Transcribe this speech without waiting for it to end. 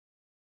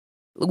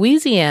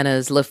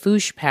Louisiana's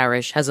Lafourche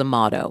Parish has a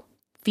motto: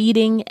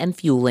 feeding and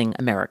fueling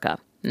America.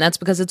 And that's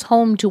because it's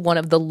home to one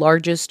of the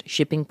largest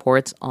shipping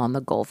ports on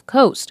the Gulf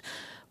Coast,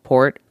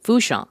 Port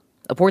Fourchon,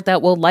 a port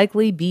that will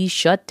likely be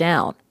shut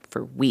down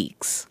for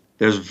weeks.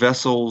 There's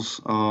vessels,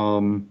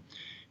 in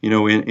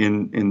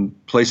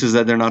places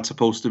that they're not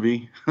supposed to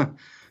be.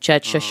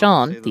 Chet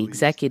Chachon, the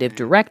executive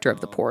director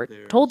of the port,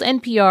 told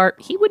NPR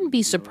he wouldn't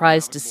be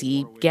surprised to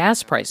see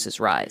gas prices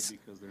rise.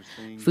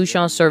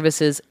 Fourchon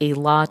services a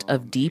lot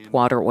of deep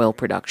water oil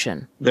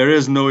production. There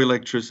is no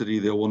electricity.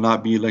 There will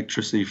not be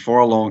electricity for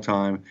a long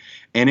time.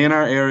 And in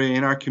our area,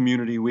 in our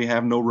community, we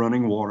have no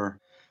running water.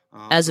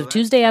 As of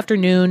Tuesday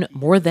afternoon,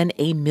 more than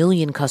 1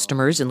 million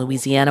customers in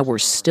Louisiana were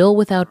still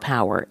without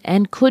power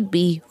and could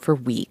be for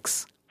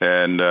weeks.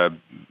 And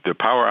the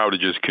power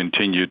outages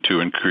continued to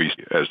increase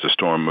as the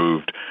storm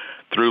moved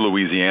through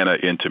Louisiana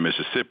into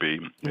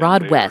Mississippi.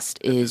 Rod West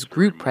is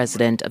group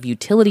president of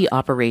utility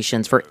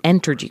operations for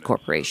Entergy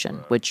Corporation,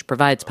 which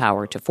provides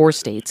power to 4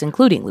 states,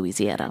 including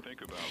Louisiana.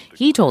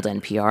 He told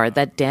NPR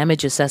that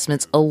damage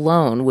assessments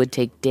alone would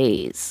take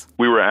days.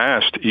 We were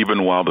asked,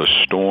 even while the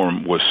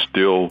storm was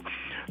still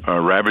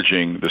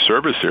ravaging the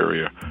service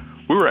area,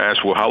 we were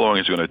asked, well, how long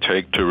is it going to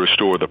take to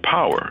restore the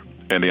power?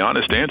 And the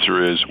honest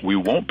answer is we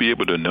won't be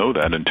able to know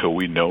that until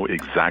we know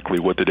exactly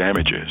what the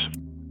damage is.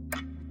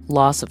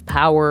 Loss of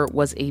power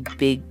was a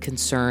big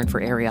concern for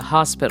area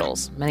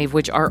hospitals, many of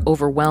which are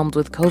overwhelmed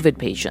with COVID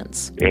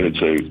patients. And it's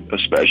a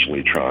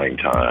especially trying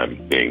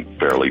time, being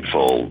fairly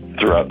full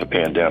throughout the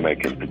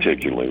pandemic and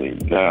particularly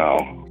now.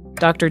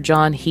 Dr.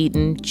 John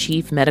Heaton,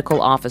 chief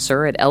medical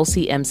officer at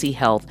LCMC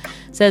Health,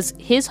 says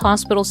his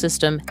hospital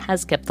system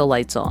has kept the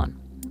lights on.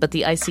 But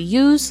the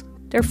ICUs,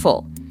 they're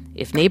full.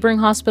 If neighboring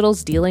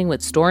hospitals dealing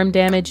with storm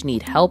damage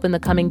need help in the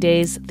coming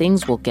days,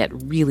 things will get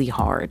really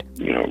hard.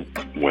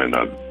 When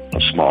a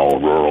small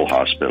rural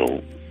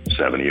hospital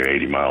 70 or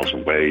 80 miles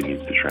away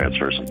needs to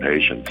transfer some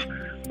patients,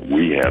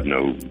 we have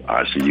no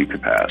ICU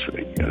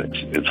capacity, and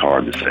it's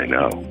hard to say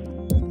no.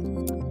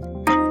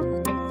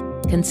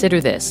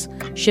 Consider this: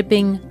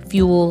 shipping,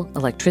 fuel,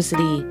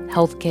 electricity,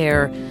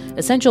 healthcare,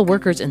 essential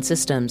workers and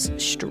systems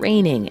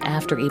straining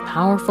after a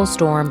powerful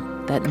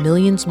storm that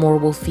millions more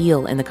will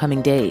feel in the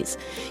coming days.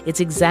 It's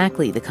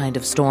exactly the kind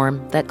of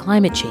storm that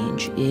climate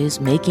change is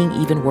making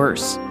even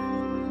worse.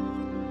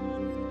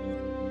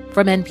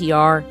 From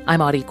NPR,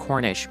 I'm Audie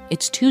Cornish.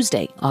 It's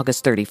Tuesday,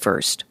 August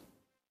 31st.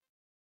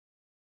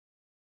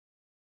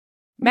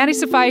 Maddie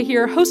Sofia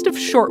here, host of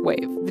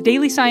Shortwave, the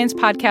daily science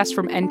podcast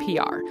from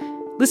NPR.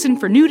 Listen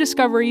for new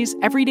discoveries,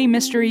 everyday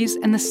mysteries,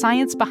 and the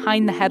science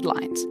behind the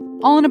headlines,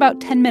 all in about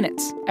 10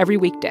 minutes every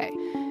weekday.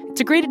 It's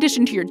a great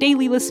addition to your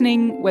daily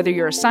listening, whether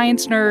you're a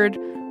science nerd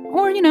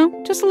or,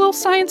 just a little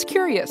science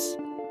curious.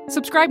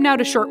 Subscribe now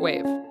to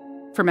Shortwave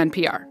from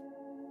NPR.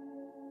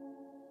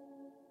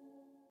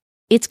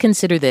 It's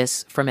Consider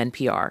This from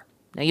NPR.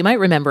 Now, you might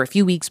remember a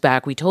few weeks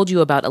back we told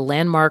you about a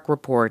landmark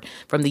report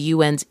from the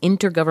UN's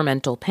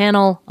Intergovernmental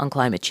Panel on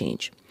Climate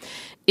Change.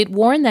 It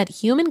warned that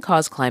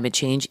human-caused climate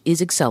change is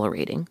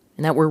accelerating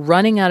and that we're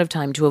running out of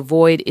time to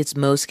avoid its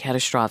most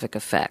catastrophic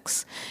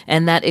effects,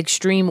 and that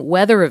extreme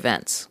weather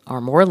events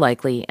are more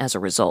likely as a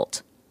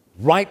result.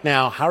 Right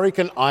now,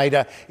 Hurricane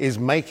Ida is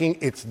making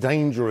its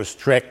dangerous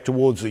trek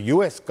towards the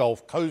U.S.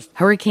 Gulf Coast.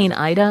 Hurricane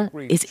Ida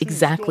is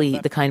exactly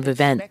the kind of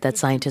event that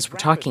scientists were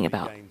talking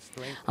about.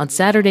 On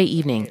Saturday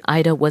evening,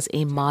 Ida was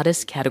a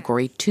modest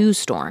Category 2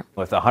 storm.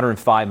 With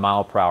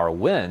 105-mile-per-hour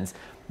winds,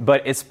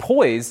 but it's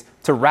poised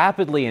to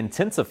rapidly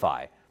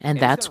intensify. And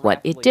that's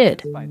what it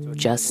did,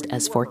 just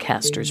as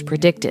forecasters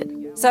predicted.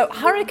 So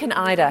Hurricane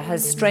Ida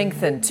has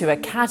strengthened to a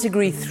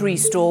Category 3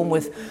 storm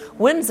with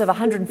winds of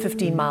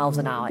 115 miles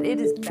an hour. It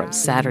is from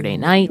Saturday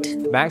night,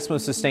 maximum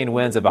sustained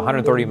winds of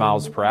 130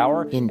 miles per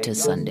hour, into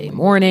Sunday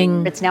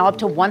morning. It's now up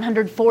to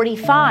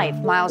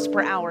 145 miles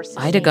per hour.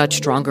 Ida got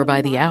stronger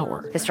by the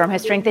hour. The storm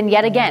has strengthened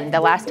yet again.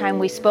 The last time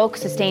we spoke,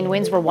 sustained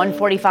winds were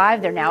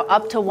 145. They're now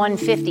up to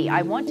 150.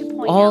 I want to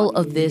point out all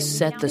of this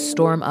set the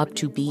storm up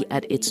to be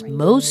at its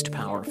most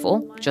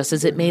powerful, just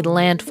as it made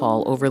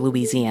landfall over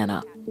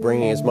Louisiana,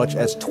 bringing as much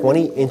as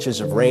 20 inches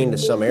of rain to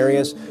some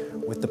areas,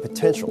 with the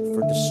potential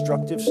for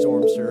destructive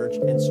storm surge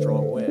and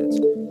strong winds.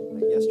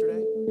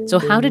 Yesterday. So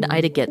how did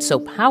Ida get so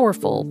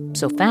powerful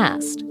so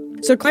fast?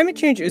 So climate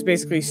change is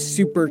basically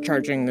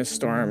supercharging this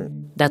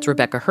storm. That's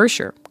Rebecca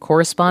Hersher,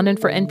 correspondent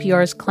for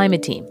NPR's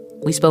climate team.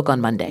 We spoke on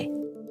Monday.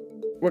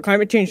 What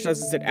climate change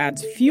does is it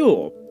adds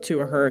fuel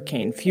to a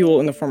hurricane, fuel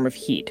in the form of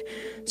heat.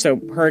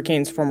 So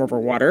hurricanes form over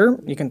water.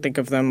 You can think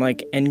of them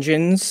like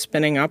engines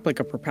spinning up like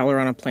a propeller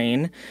on a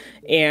plane.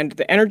 And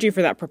the energy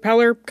for that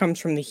propeller comes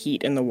from the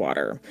heat in the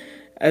water.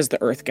 As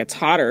the Earth gets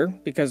hotter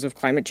because of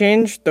climate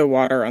change, the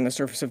water on the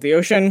surface of the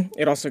ocean,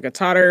 it also gets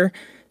hotter.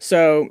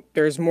 So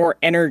there's more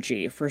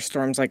energy for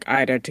storms like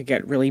Ida to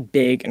get really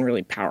big and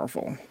really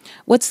powerful.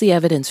 What's the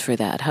evidence for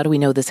that? How do we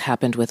know this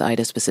happened with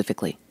Ida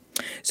specifically?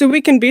 So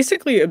we can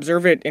basically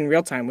observe it in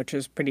real time, which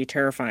is pretty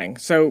terrifying.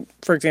 So,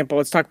 for example,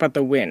 let's talk about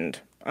the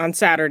wind. On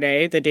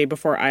Saturday, the day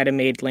before Ida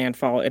made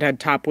landfall, it had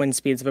top wind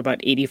speeds of about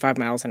 85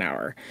 miles an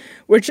hour,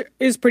 which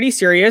is pretty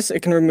serious.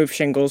 It can remove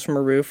shingles from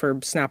a roof or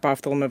snap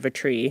off the limb of a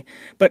tree.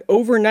 But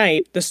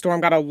overnight, the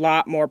storm got a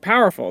lot more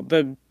powerful.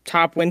 The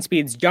top wind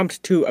speeds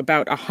jumped to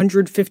about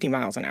 150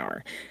 miles an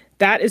hour.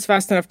 That is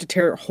fast enough to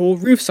tear whole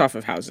roofs off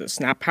of houses,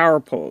 snap power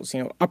poles,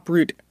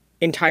 uproot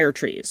entire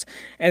trees.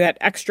 And that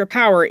extra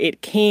power,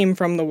 it came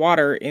from the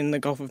water in the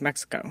Gulf of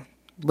Mexico.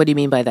 What do you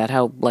mean by that?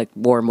 How,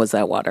 warm was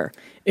that water?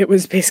 It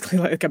was basically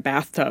like a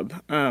bathtub,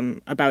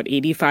 about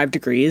 85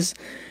 degrees,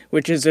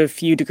 which is a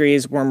few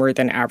degrees warmer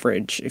than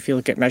average if you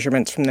look at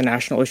measurements from the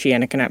National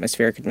Oceanic and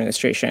Atmospheric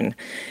Administration.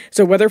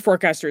 So weather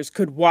forecasters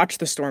could watch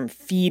the storm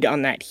feed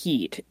on that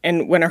heat.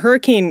 And when a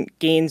hurricane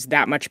gains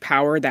that much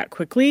power that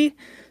quickly,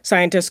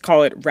 scientists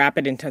call it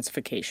rapid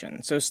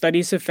intensification. So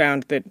studies have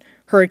found that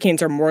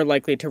hurricanes are more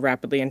likely to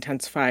rapidly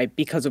intensify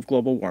because of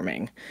global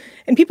warming.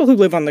 And people who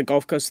live on the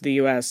Gulf Coast of the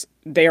U.S.,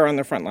 they are on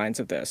the front lines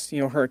of this.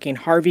 Hurricane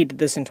Harvey did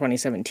this in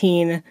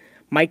 2017,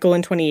 Michael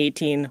in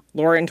 2018,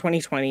 Laura in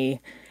 2020,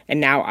 and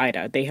now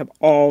Ida. They have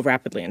all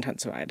rapidly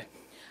intensified.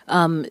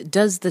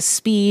 Does the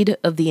speed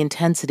of the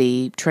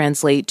intensity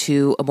translate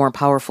to a more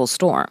powerful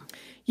storm?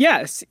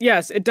 Yes,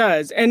 it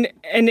does. And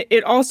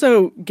it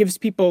also gives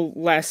people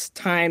less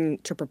time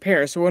to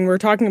prepare. So when we're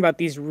talking about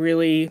these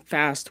really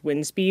fast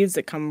wind speeds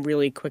that come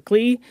really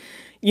quickly,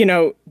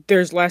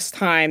 there's less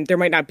time. There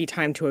might not be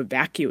time to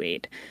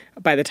evacuate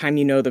by the time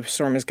the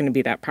storm is going to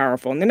be that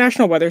powerful. And the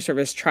National Weather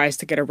Service tries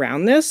to get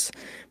around this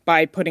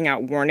by putting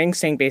out warnings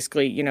saying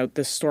basically,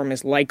 the storm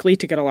is likely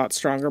to get a lot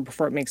stronger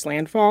before it makes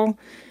landfall.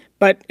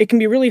 But it can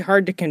be really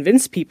hard to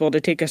convince people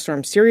to take a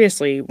storm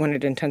seriously when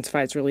it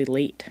intensifies really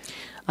late.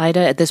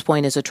 Ida, at this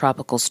point, is a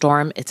tropical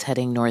storm. It's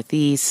heading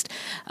northeast.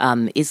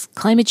 Is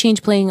climate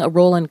change playing a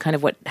role in kind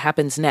of what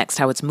happens next,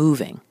 how it's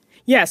moving?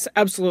 Yes,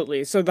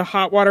 absolutely. So the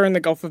hot water in the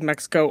Gulf of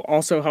Mexico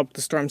also helped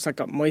the storm suck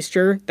up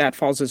moisture that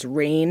falls as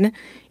rain.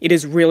 It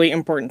is really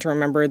important to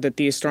remember that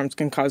these storms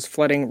can cause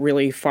flooding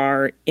really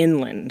far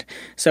inland.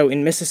 So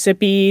in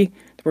Mississippi,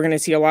 we're going to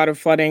see a lot of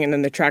flooding, and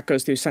then the track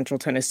goes through central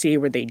Tennessee,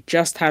 where they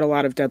just had a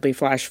lot of deadly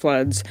flash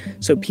floods.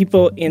 So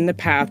people in the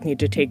path need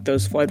to take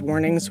those flood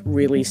warnings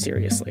really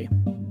seriously.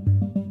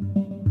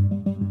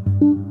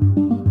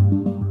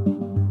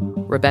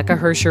 Rebecca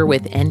Hersher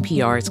with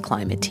NPR's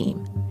Climate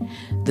Team.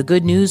 The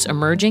good news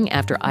emerging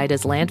after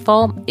Ida's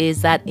landfall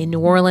is that in New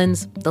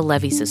Orleans, the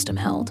levee system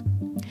held.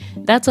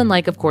 That's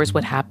unlike, of course,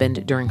 what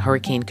happened during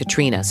Hurricane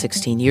Katrina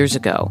 16 years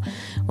ago,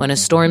 when a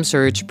storm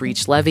surge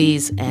breached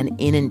levees and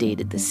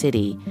inundated the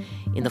city.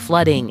 In the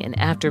flooding and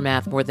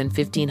aftermath, more than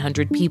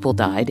 1,500 people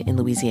died in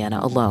Louisiana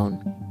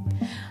alone.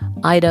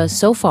 Ida,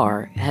 so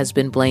far, has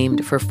been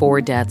blamed for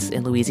 4 deaths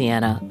in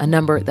Louisiana, a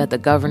number that the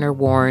governor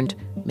warned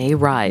may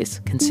rise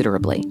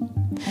considerably.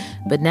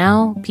 But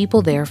now,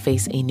 people there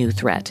face a new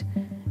threat.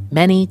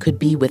 Many could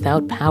be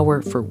without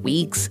power for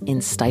weeks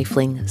in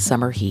stifling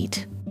summer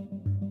heat.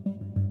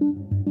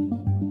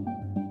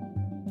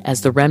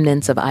 As the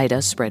remnants of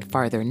Ida spread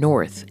farther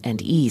north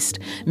and east,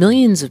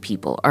 millions of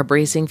people are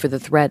bracing for the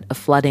threat of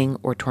flooding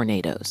or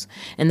tornadoes.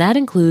 And that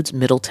includes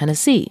Middle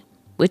Tennessee,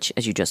 which,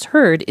 as you just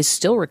heard, is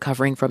still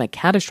recovering from a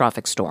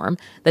catastrophic storm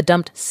that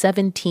dumped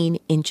 17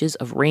 inches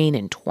of rain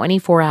in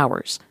 24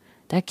 hours.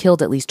 That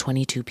killed at least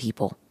 22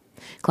 people.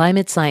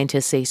 Climate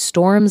scientists say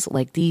storms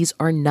like these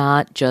are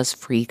not just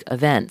freak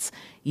events,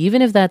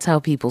 even if that's how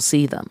people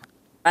see them.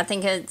 I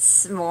think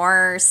it's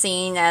more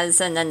seen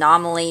as an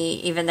anomaly,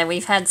 even though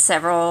we've had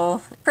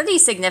several pretty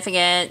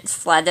significant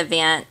flood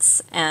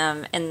events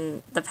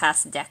in the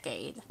past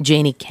decade.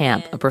 Janie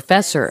Camp, a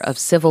professor of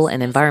civil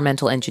and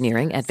environmental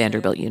engineering at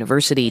Vanderbilt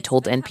University,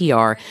 told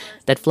NPR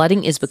that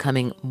flooding is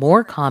becoming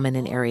more common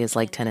in areas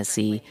like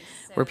Tennessee,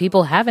 where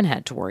people haven't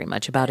had to worry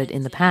much about it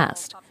in the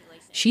past.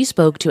 She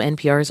spoke to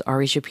NPR's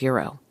Ari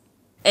Shapiro.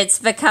 It's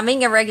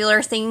becoming a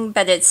regular thing,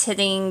 but it's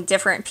hitting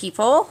different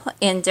people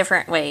in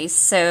different ways.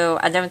 So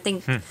I don't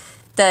think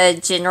the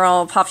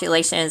general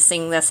population is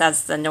seeing this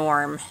as the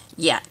norm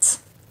yet.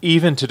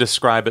 Even to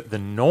describe it the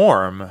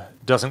norm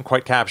doesn't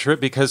quite capture it,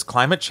 because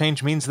climate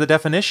change means the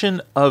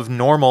definition of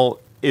normal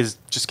is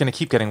just going to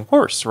keep getting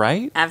worse,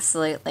 right?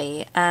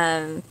 Absolutely.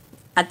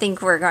 I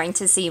think we're going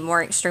to see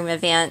more extreme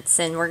events,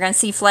 and we're going to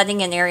see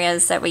flooding in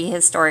areas that we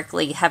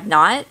historically have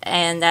not,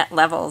 and at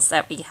levels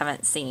that we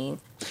haven't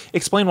seen.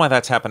 Explain why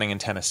that's happening in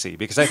Tennessee,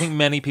 because I think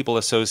many people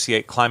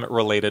associate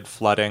climate-related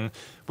flooding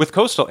with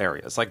coastal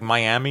areas like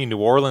Miami, New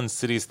Orleans,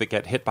 cities that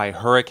get hit by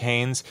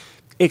hurricanes.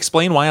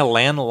 Explain why a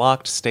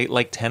landlocked state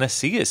like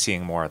Tennessee is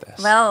seeing more of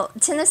this. Well,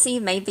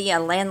 Tennessee may be a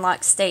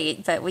landlocked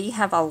state, but we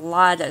have a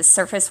lot of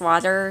surface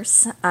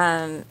waters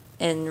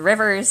in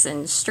rivers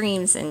and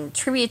streams and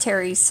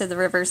tributaries to the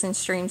rivers and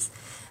streams.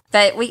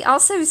 But we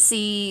also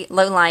see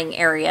low-lying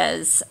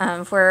areas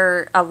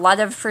where a lot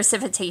of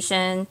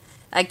precipitation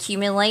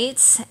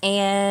accumulates,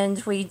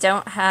 and we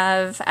don't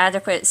have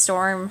adequate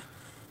storm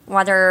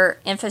water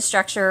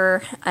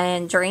infrastructure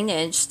and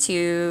drainage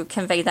to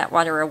convey that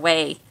water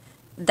away.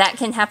 That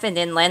can happen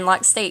in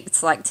landlocked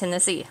states like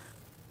Tennessee.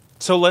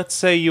 So let's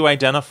say you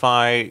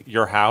identify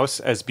your house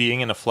as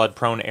being in a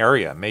flood-prone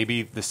area.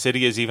 Maybe the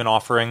city is even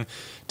offering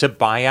to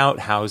buy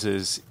out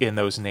houses in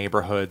those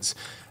neighborhoods.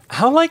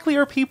 How likely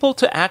are people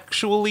to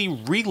actually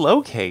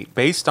relocate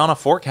based on a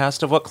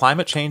forecast of what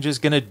climate change is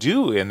going to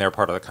do in their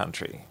part of the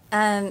country?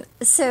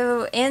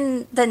 So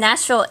in the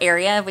Nashville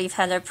area, we've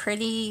had a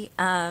pretty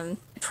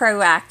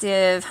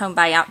proactive home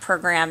buyout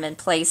program in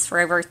place for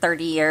over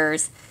 30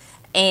 years.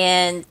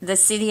 And the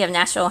city of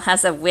Nashville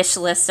has a wish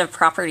list of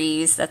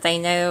properties that they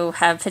know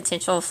have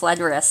potential flood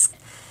risk.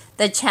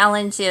 The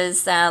challenge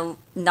is that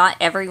not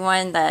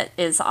everyone that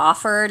is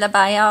offered a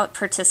buyout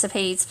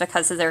participates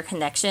because of their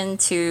connection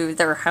to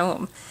their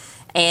home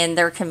and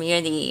their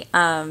community.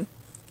 And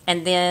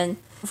then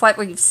what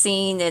we've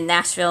seen in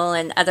Nashville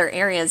and other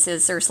areas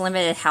is there's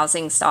limited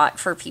housing stock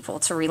for people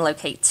to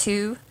relocate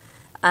to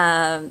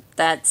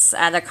that's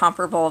at a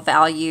comparable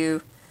value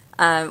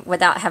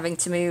without having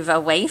to move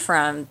away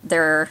from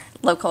their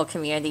local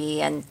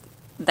community and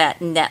that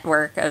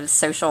network of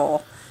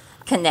social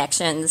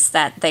connections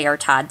that they are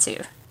tied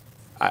to.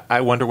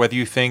 I wonder whether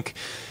you think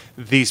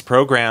these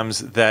programs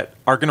that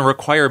are going to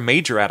require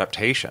major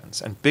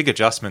adaptations and big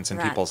adjustments in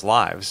people's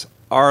lives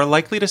are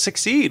likely to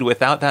succeed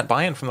without that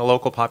buy-in from the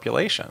local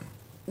population.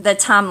 The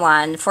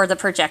timeline for the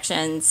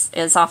projections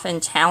is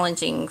often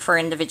challenging for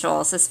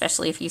individuals,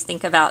 especially if you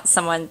think about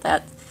someone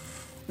that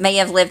may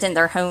have lived in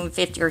their home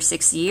 50 or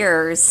 60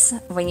 years.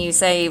 When you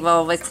say,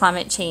 well, with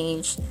climate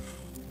change,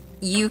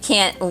 you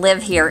can't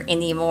live here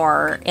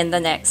anymore in the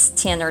next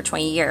 10 or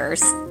 20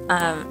 years.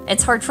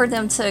 It's hard for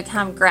them to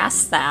kind of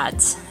grasp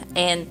that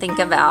and think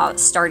about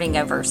starting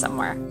over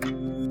somewhere.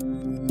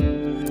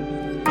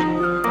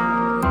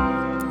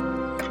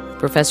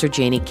 Professor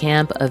Janie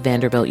Camp of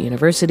Vanderbilt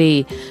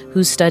University,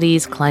 who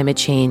studies climate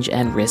change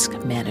and risk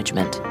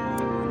management.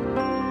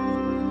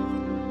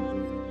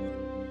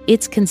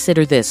 It's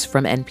Consider This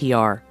from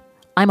NPR.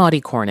 I'm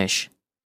Audie Cornish.